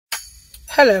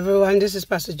Hello everyone, this is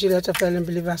Pastor Juliet of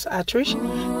Believers Outreach.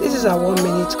 This is our 1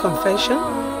 minute confession.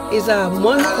 It's our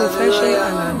morning confession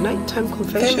and our nighttime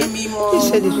confession. Please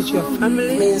say this with your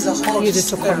family. Use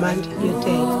it to command your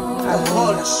day.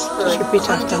 Just repeat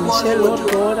after me. Say, Lord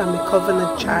God, I'm a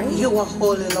covenant child.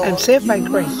 I'm saved by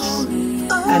grace.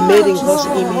 I'm made in God's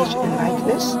image and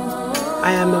likeness.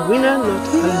 I am a winner, not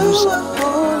a loser.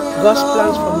 God's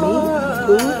plans for me are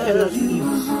good and not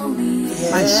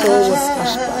evil. My soul will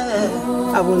prosper.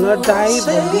 I will not die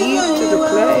but live to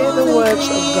declare the words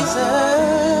of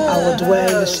God. I will dwell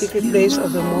in the secret place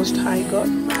of the Most High God.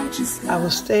 I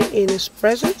will stay in His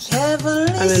presence. I'm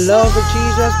in love with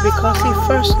Jesus because He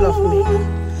first loved me.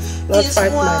 Lord,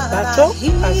 fight my battle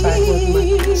as I hold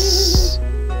my peace.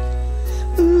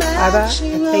 Father, I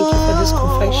thank you for this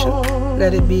confession.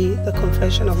 Let it be the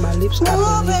confession of my lips.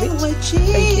 I believe it.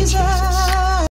 Thank you, Jesus.